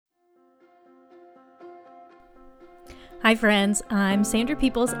Hi friends, I'm Sandra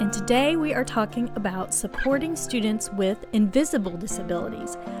Peoples, and today we are talking about supporting students with invisible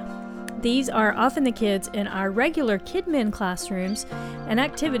disabilities. These are often the kids in our regular KidMin classrooms and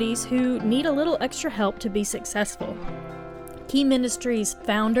activities who need a little extra help to be successful. Key Ministries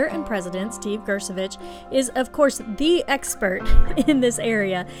founder and president, Steve Gersovich, is of course the expert in this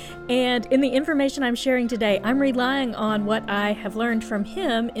area, and in the information I'm sharing today, I'm relying on what I have learned from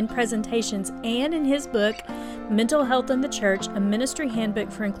him in presentations and in his book, Mental Health in the Church, a ministry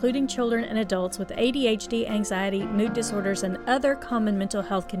handbook for including children and adults with ADHD, anxiety, mood disorders, and other common mental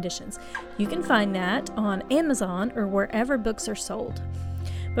health conditions. You can find that on Amazon or wherever books are sold.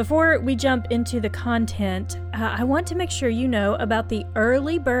 Before we jump into the content, I want to make sure you know about the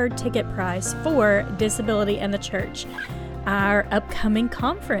early bird ticket price for Disability and the Church, our upcoming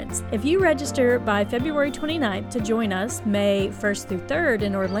conference. If you register by February 29th to join us May 1st through 3rd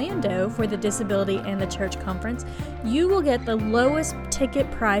in Orlando for the Disability and the Church conference, you will get the lowest ticket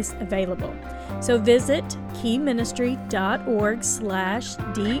price available. So visit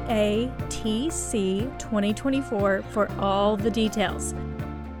keyministry.org/DATC 2024 for all the details.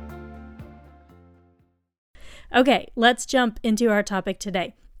 Okay, let's jump into our topic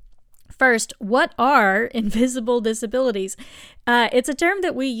today. First, what are invisible disabilities? It's a term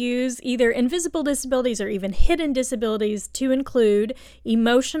that we use, either invisible disabilities or even hidden disabilities, to include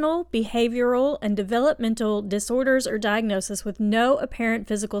emotional, behavioral, and developmental disorders or diagnosis with no apparent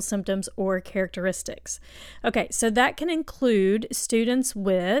physical symptoms or characteristics. Okay, so that can include students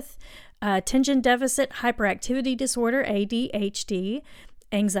with attention deficit hyperactivity disorder, ADHD,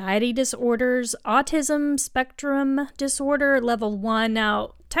 anxiety disorders, autism spectrum disorder, level 1.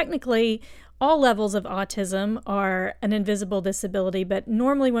 Now, technically, all levels of autism are an invisible disability, but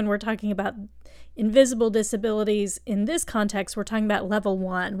normally when we're talking about invisible disabilities in this context, we're talking about level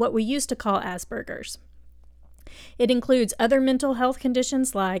 1, what we used to call Asperger's. It includes other mental health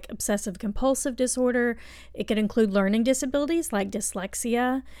conditions like obsessive compulsive disorder. It could include learning disabilities like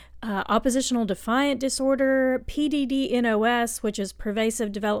dyslexia, oppositional defiant disorder, PDD-NOS, which is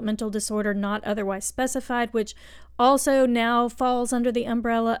pervasive developmental disorder not otherwise specified, which also now falls under the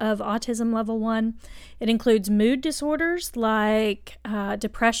umbrella of autism level 1. It includes mood disorders like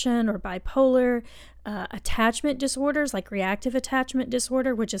depression or bipolar, attachment disorders like reactive attachment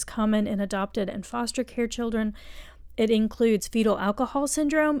disorder, which is common in adopted and foster care children. It includes fetal alcohol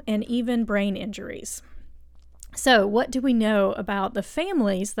syndrome and even brain injuries. So, what do we know about the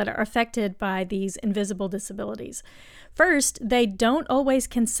families that are affected by these invisible disabilities? First, they don't always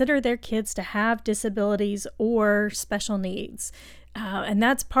consider their kids to have disabilities or special needs. And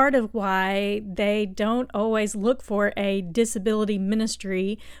that's part of why they don't always look for a disability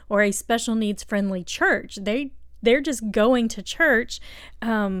ministry or a special needs friendly church. They're just going to church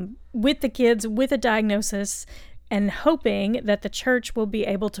with the kids with a diagnosis and hoping that the church will be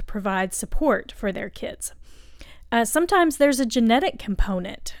able to provide support for their kids. Sometimes there's a genetic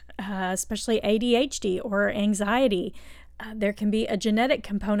component, especially ADHD or anxiety. There can be a genetic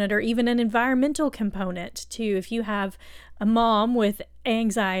component or even an environmental component too. If you have a mom with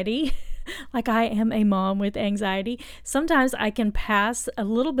anxiety, like I am a mom with anxiety, sometimes I can pass a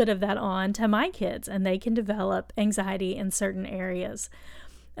little bit of that on to my kids and they can develop anxiety in certain areas.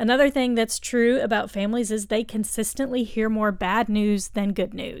 Another thing that's true about families is they consistently hear more bad news than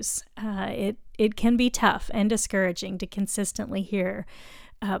good news. It can be tough and discouraging to consistently hear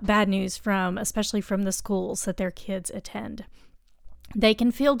bad news especially from the schools that their kids attend. They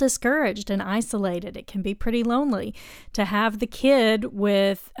can feel discouraged and isolated. It can be pretty lonely to have the kid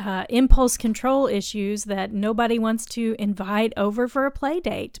with impulse control issues that nobody wants to invite over for a play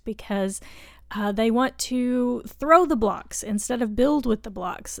date because they want to throw the blocks instead of build with the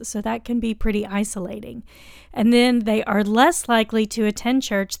blocks. So that can be pretty isolating. And then they are less likely to attend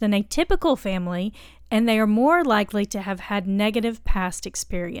church than a typical family, and they are more likely to have had negative past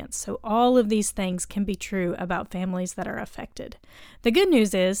experience. So all of these things can be true about families that are affected. The good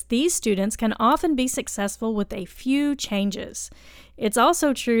news is these students can often be successful with a few changes. It's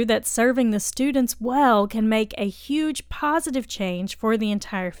also true that serving the students well can make a huge positive change for the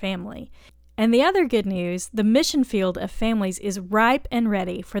entire family. And the other good news, the mission field of families is ripe and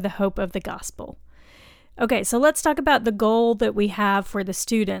ready for the hope of the gospel. Okay, so let's talk about the goal that we have for the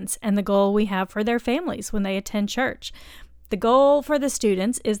students and the goal we have for their families when they attend church. The goal for the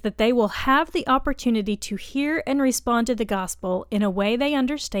students is that they will have the opportunity to hear and respond to the gospel in a way they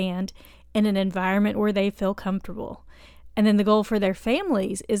understand in an environment where they feel comfortable. And then the goal for their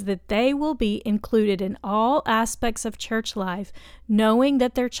families is that they will be included in all aspects of church life, knowing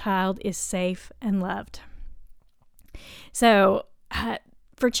that their child is safe and loved. So,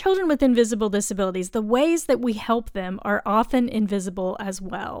 for children with invisible disabilities, the ways that we help them are often invisible as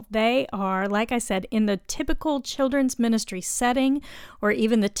well. They are, like I said, in the typical children's ministry setting, or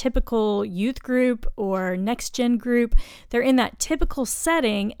even the typical youth group or next gen group. They're in that typical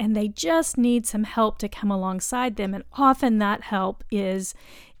setting and they just need some help to come alongside them. And often that help is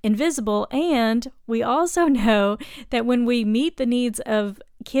invisible. And we also know that when we meet the needs of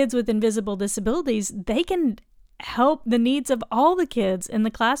kids with invisible disabilities, they can help the needs of all the kids in the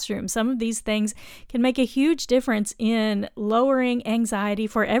classroom. Some of these things can make a huge difference in lowering anxiety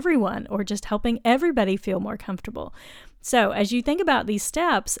for everyone, or just helping everybody feel more comfortable. So as you think about these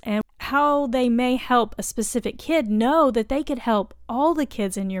steps and how they may help a specific kid, know that they could help all the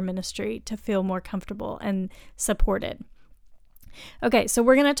kids in your ministry to feel more comfortable and supported. Okay, so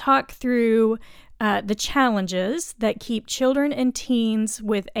we're going to talk through the challenges that keep children and teens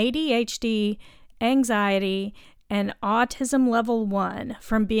with ADHD, anxiety, and autism level 1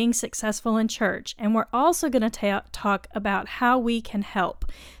 from being successful in church. And we're also going to talk about how we can help.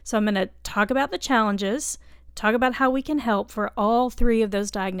 So I'm going to talk about the challenges, talk about how we can help for all 3 of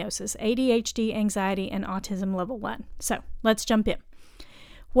those diagnoses: ADHD, anxiety, and autism level 1. So let's jump in.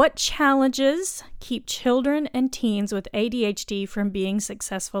 What challenges keep children and teens with ADHD from being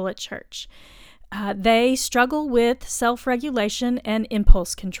successful at church? They struggle with self-regulation and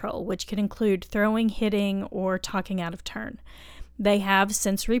impulse control, which can include throwing, hitting, or talking out of turn. They have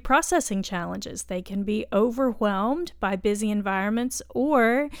sensory processing challenges. They can be overwhelmed by busy environments,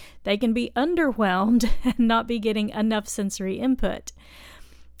 or they can be underwhelmed and not be getting enough sensory input.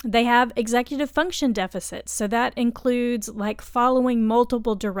 They have executive function deficits. So that includes like following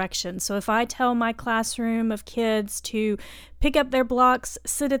multiple directions. So if I tell my classroom of kids to pick up their blocks,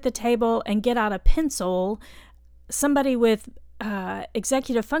 sit at the table, and get out a pencil, somebody with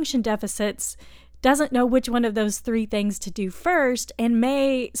executive function deficits doesn't know which one of those 3 things to do first and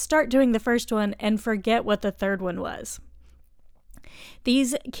may start doing the first one and forget what the third one was.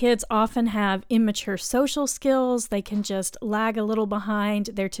 These kids often have immature social skills. They can just lag a little behind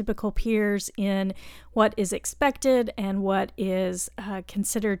their typical peers in what is expected and what is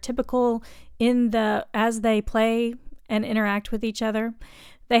considered typical as they play and interact with each other.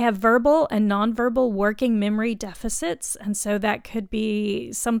 They have verbal and nonverbal working memory deficits, and so that could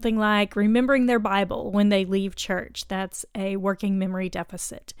be something like remembering their Bible when they leave church. That's a working memory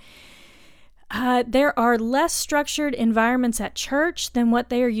deficit. There are less structured environments at church than what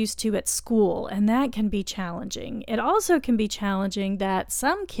they are used to at school, and that can be challenging. It also can be challenging that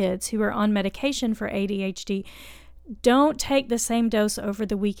some kids who are on medication for ADHD don't take the same dose over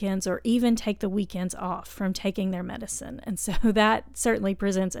the weekends, or even take the weekends off from taking their medicine. And so that certainly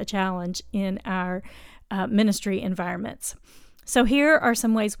presents a challenge in our ministry environments. So here are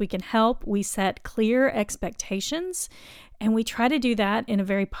some ways we can help. We set clear expectations, and we try to do that in a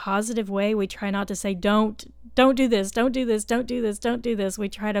very positive way. We try not to say, don't do this, don't do this, don't do this, don't do this. We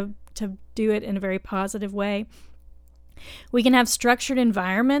try to do it in a very positive way. We can have structured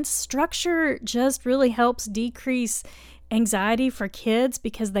environments. Structure just really helps decrease anxiety for kids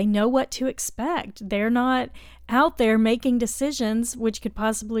because they know what to expect. They're not out there making decisions which could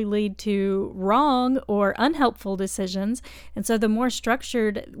possibly lead to wrong or unhelpful decisions. And so the more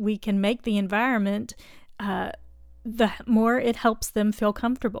structured we can make the environment, the more it helps them feel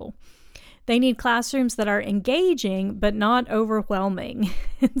comfortable. They need classrooms that are engaging but not overwhelming.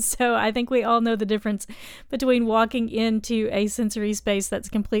 And so I think we all know the difference between walking into a sensory space that's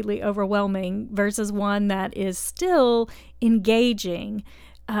completely overwhelming versus one that is still engaging.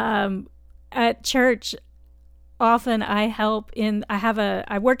 At church, often I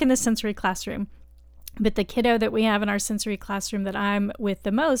work in the sensory classroom, but the kiddo that we have in our sensory classroom that I'm with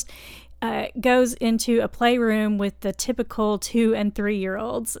the most goes into a playroom with the typical 2 and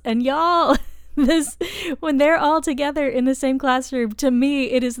 3-year-olds. And y'all, when they're all together in the same classroom, to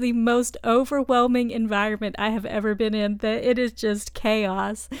me, it is the most overwhelming environment I have ever been in. That it is just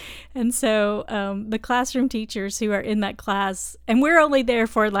chaos. And so the classroom teachers who are in that class, and we're only there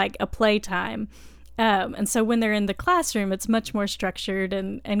for like a playtime. And so when they're in the classroom, it's much more structured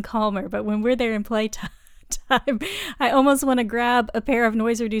and calmer. But when we're there in playtime, I almost want to grab a pair of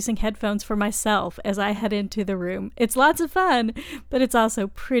noise-reducing headphones for myself as I head into the room. It's lots of fun, but it's also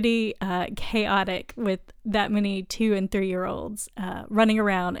pretty chaotic with that many 2 and 3-year-olds running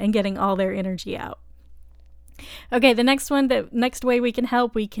around and getting all their energy out. Okay, the next way we can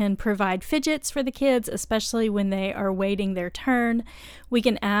help, we can provide fidgets for the kids, especially when they are waiting their turn. We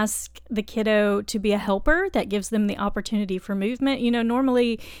can ask the kiddo to be a helper. That gives them the opportunity for movement.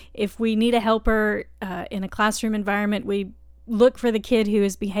 Normally, if we need a helper in a classroom environment, we look for the kid who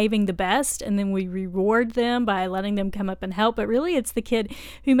is behaving the best, and then we reward them by letting them come up and help. But really, it's the kid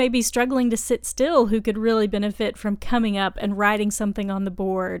who may be struggling to sit still who could really benefit from coming up and writing something on the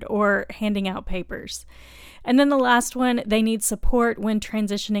board or handing out papers. And then the last one, they need support when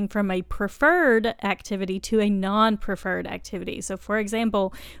transitioning from a preferred activity to a non-preferred activity. So for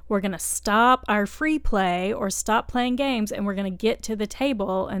example, we're going to stop our free play or stop playing games, and we're going to get to the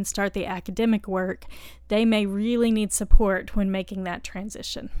table and start the academic work. They may really need support when making that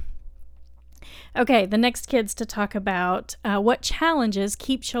transition. Okay, the next kids to talk about what challenges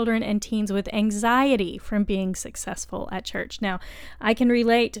keep children and teens with anxiety from being successful at church. Now, I can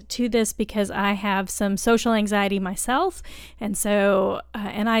relate to this because I have some social anxiety myself, and so,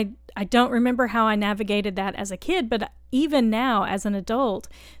 I don't remember how I navigated that as a kid, but even now as an adult,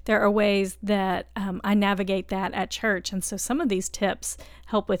 there are ways that I navigate that at church. And so some of these tips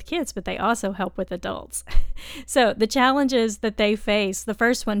help with kids, but they also help with adults. So the challenges that they face, the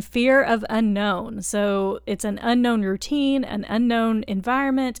first one, fear of unknown. So it's an unknown routine, an unknown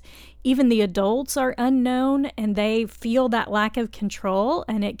environment. Even the adults are unknown, and they feel that lack of control,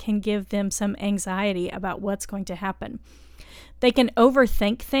 and it can give them some anxiety about what's going to happen. They can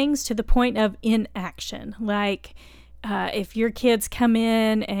overthink things to the point of inaction. Like if your kids come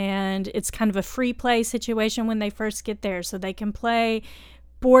in and it's kind of a free play situation when they first get there, so they can play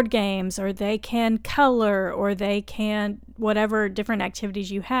board games, or they can color, or they can whatever different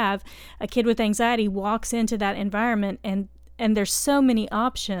activities you have, a kid with anxiety walks into that environment and there's so many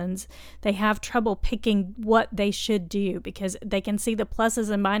options, they have trouble picking what they should do because they can see the pluses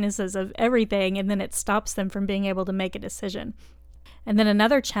and minuses of everything, and then it stops them from being able to make a decision. And then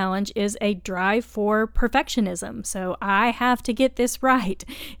another challenge is a drive for perfectionism. So I have to get this right.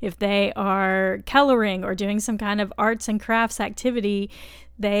 If they are coloring or doing some kind of arts and crafts activity,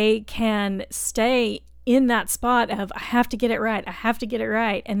 they can stay in that spot of, I have to get it right, I have to get it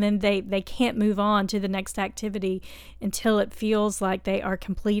right. And then they can't move on to the next activity until it feels like they are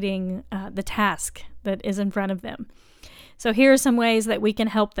completing the task that is in front of them. So here are some ways that we can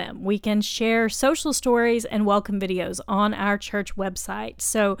help them. We can share social stories and welcome videos on our church website.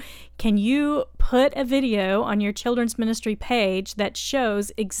 So can you put a video on your children's ministry page that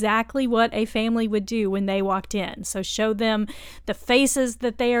shows exactly what a family would do when they walked in? So show them the faces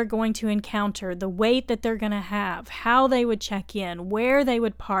that they are going to encounter, the wait that they're going to have, how they would check in, where they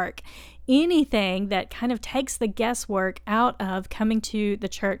would park, anything that kind of takes the guesswork out of coming to the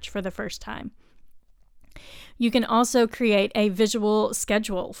church for the first time. You can also create a visual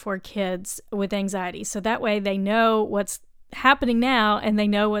schedule for kids with anxiety. So that way they know what's happening now and they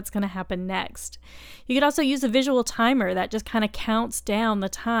know what's going to happen next. You could also use a visual timer that just kind of counts down the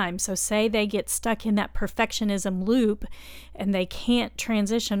time. So say they get stuck in that perfectionism loop and they can't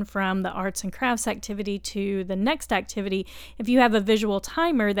transition from the arts and crafts activity to the next activity. If you have a visual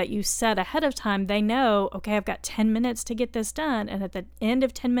timer that you set ahead of time, they know, okay, I've got 10 minutes to get this done. And at the end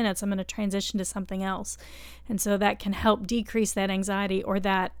of 10 minutes, I'm going to transition to something else. And so that can help decrease that anxiety or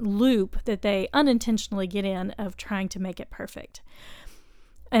that loop that they unintentionally get in of trying to make it perfect.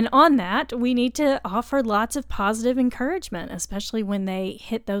 And on that, we need to offer lots of positive encouragement, especially when they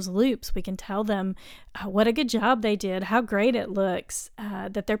hit those loops. We can tell them what a good job they did, how great it looks,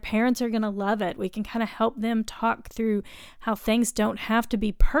 that their parents are going to love it. We can kind of help them talk through how things don't have to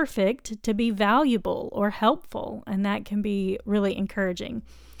be perfect to be valuable or helpful, and that can be really encouraging.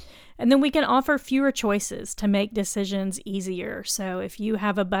 And then we can offer fewer choices to make decisions easier. So if you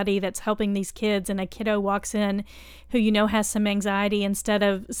have a buddy that's helping these kids and a kiddo walks in who you know has some anxiety, instead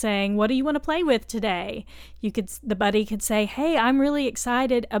of saying, what do you want to play with today? The buddy could say, hey, I'm really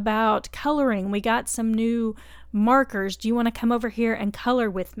excited about coloring. We got some new markers. Do you want to come over here and color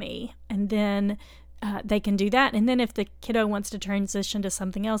with me? And then they can do that. And then if the kiddo wants to transition to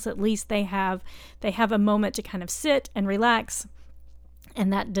something else, at least they have a moment to kind of sit and relax.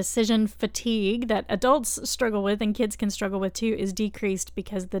 And that decision fatigue that adults struggle with and kids can struggle with too is decreased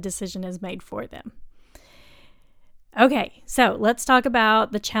because the decision is made for them. Okay, so let's talk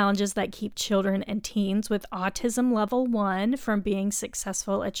about the challenges that keep children and teens with autism level 1 from being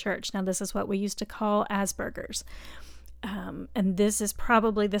successful at church. Now, this is what we used to call Asperger's. And this is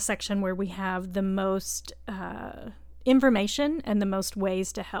probably the section where we have the most information and the most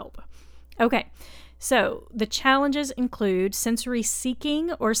ways to help. Okay. So the challenges include sensory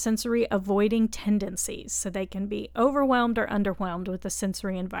seeking or sensory avoiding tendencies. So they can be overwhelmed or underwhelmed with the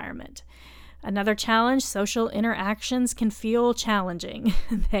sensory environment. Another challenge, social interactions can feel challenging.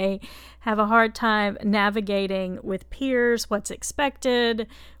 They have a hard time navigating with peers, what's expected,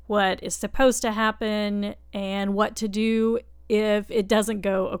 what is supposed to happen, and what to do if it doesn't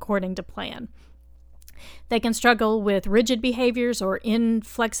go according to plan. They can struggle with rigid behaviors or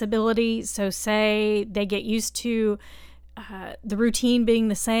inflexibility. So say they get used to the routine being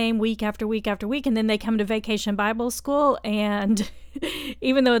the same week after week after week, and then they come to Vacation Bible School, and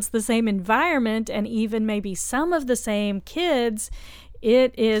even though it's the same environment and even maybe some of the same kids,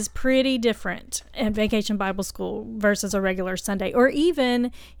 it is pretty different at Vacation Bible School versus a regular Sunday, or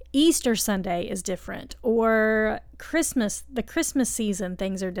even Easter Sunday is different, or the Christmas season,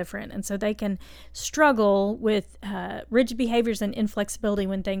 things are different. And so they can struggle with rigid behaviors and inflexibility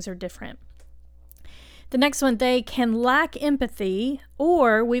when things are different. The next one, they can lack empathy,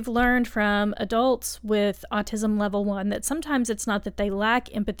 or we've learned from adults with autism level 1 that sometimes it's not that they lack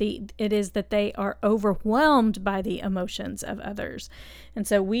empathy, it is that they are overwhelmed by the emotions of others. And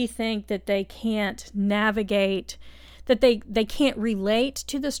so we think that they can't navigate, that they can't relate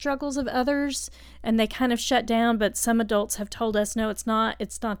to the struggles of others, and they kind of shut down. But some adults have told us, no, it's not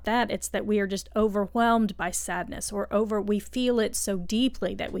that. It's that we are just overwhelmed by sadness, or we feel it so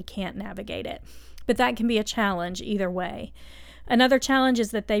deeply that we can't navigate it. But that can be a challenge either way. Another challenge is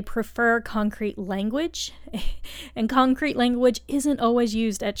that they prefer concrete language, and concrete language isn't always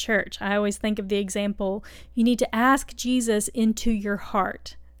used at church. I always think of the example, you need to ask Jesus into your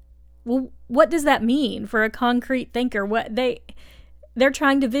heart. Well, what does that mean for a concrete thinker? They're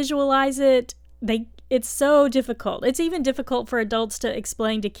trying to visualize it. It's so difficult. It's even difficult for adults to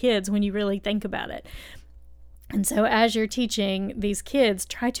explain to kids when you really think about it. And so as you're teaching these kids,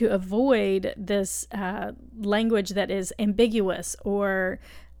 try to avoid this language that is ambiguous or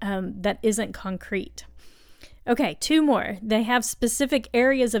that isn't concrete. Okay, 2 more. They have specific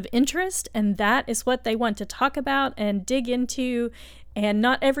areas of interest, and that is what they want to talk about and dig into. And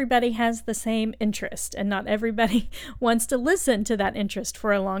not everybody has the same interest, and not everybody wants to listen to that interest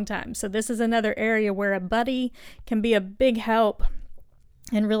for a long time. So this is another area where a buddy can be a big help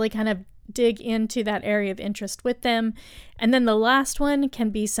and really kind of dig into that area of interest with them. And then the last one can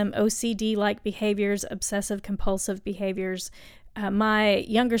be some OCD-like behaviors, obsessive compulsive behaviors. My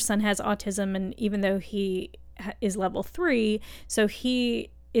younger son has autism, and even though he is level 3, so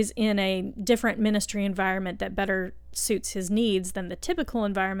he is in a different ministry environment that better suits his needs than the typical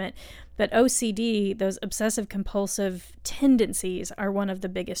environment. But OCD, those obsessive compulsive tendencies, are one of the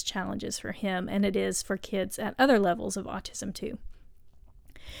biggest challenges for him, and it is for kids at other levels of autism too.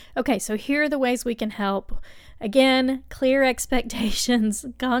 Okay, so here are the ways we can help. Again, clear expectations,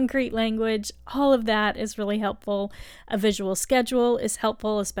 concrete language, all of that is really helpful. A visual schedule is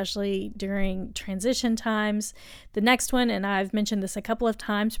helpful, especially during transition times. The next one, and I've mentioned this a couple of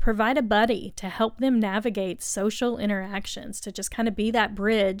times, provide a buddy to help them navigate social interactions, to just kind of be that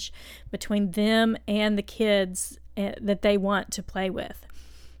bridge between them and the kids that they want to play with.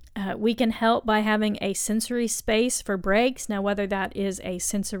 We can help by having a sensory space for breaks. Now, whether that is a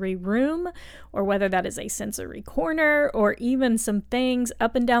sensory room or whether that is a sensory corner or even some things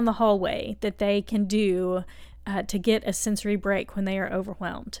up and down the hallway that they can do to get a sensory break when they are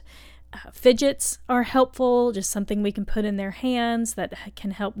overwhelmed. Fidgets are helpful, just something we can put in their hands that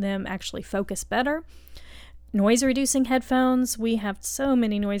can help them actually focus better. Noise-reducing headphones. We have so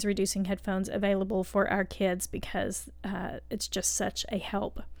many noise-reducing headphones available for our kids because it's just such a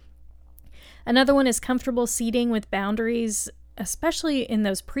help. Another one is comfortable seating with boundaries, especially in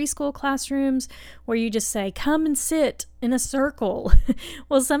those preschool classrooms where you just say, come and sit in a circle.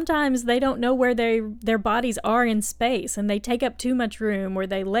 Well, sometimes they don't know where their bodies are in space, and they take up too much room, or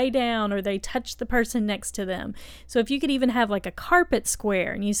they lay down, or they touch the person next to them. So if you could even have like a carpet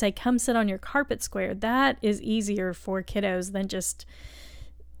square and you say, come sit on your carpet square, that is easier for kiddos than just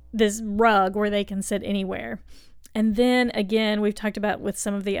this rug where they can sit anywhere. And then again, we've talked about with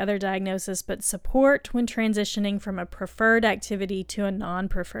some of the other diagnoses, but support when transitioning from a preferred activity to a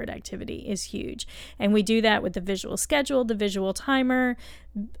non-preferred activity is huge. And we do that with the visual schedule, the visual timer,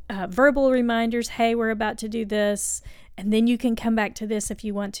 verbal reminders, hey, we're about to do this, and then you can come back to this if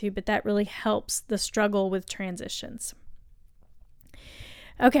you want to, but that really helps the struggle with transitions.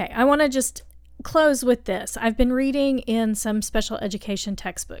 Okay, I want to just close with this. I've been reading in some special education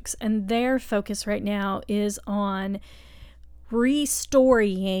textbooks, and their focus right now is on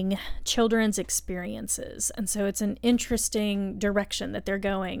restoring children's experiences. And so it's an interesting direction that they're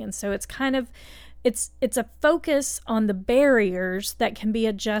going. And so it's kind of it's a focus on the barriers that can be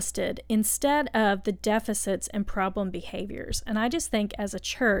adjusted instead of the deficits and problem behaviors. And I just think as a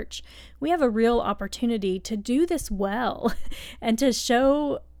church, we have a real opportunity to do this well and to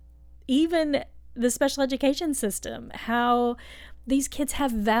show even the special education system how these kids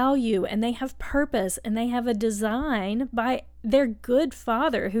have value and they have purpose and they have a design by their good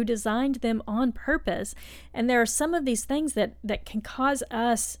Father who designed them on purpose. And there are some of these things that can cause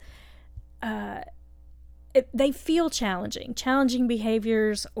us they feel challenging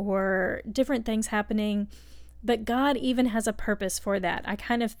behaviors or different things happening, but God even has a purpose for that. I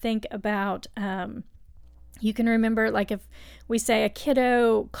kind of think about, you can remember, like if we say a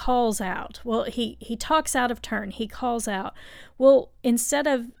kiddo calls out, well, he talks out of turn, he calls out. Well, instead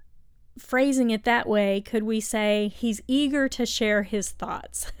of phrasing it that way, could we say he's eager to share his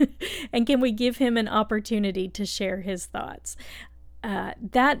thoughts? And can we give him an opportunity to share his thoughts?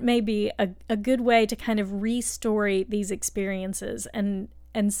 That may be a good way to kind of re-story these experiences and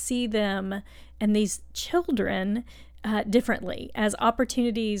see them and these children differently as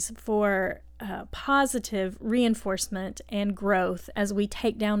opportunities for positive reinforcement and growth as we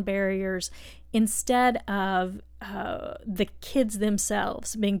take down barriers instead of the kids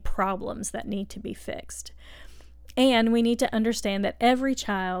themselves being problems that need to be fixed. And we need to understand that every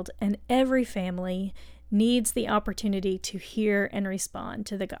child and every family needs the opportunity to hear and respond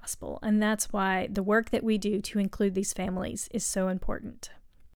to the gospel. And that's why the work that we do to include these families is so important.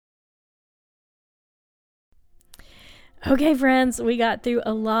 Okay, friends, we got through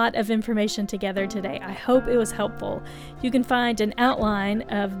a lot of information together today. I hope it was helpful. You can find an outline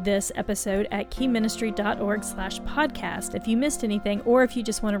of this episode at keyministry.org/podcast if you missed anything or if you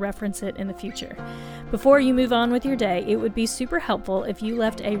just want to reference it in the future. Before you move on with your day, it would be super helpful if you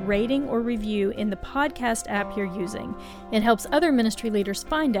left a rating or review in the podcast app you're using. It helps other ministry leaders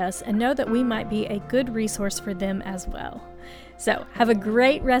find us and know that we might be a good resource for them as well. So have a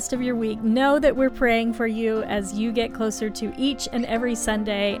great rest of your week. Know that we're praying for you as you get closer to each and every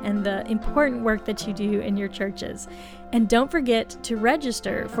Sunday and the important work that you do in your churches. And don't forget to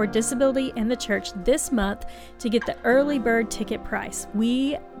register for Disability in the Church this month to get the early bird ticket price.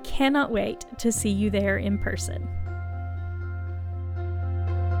 We cannot wait to see you there in person.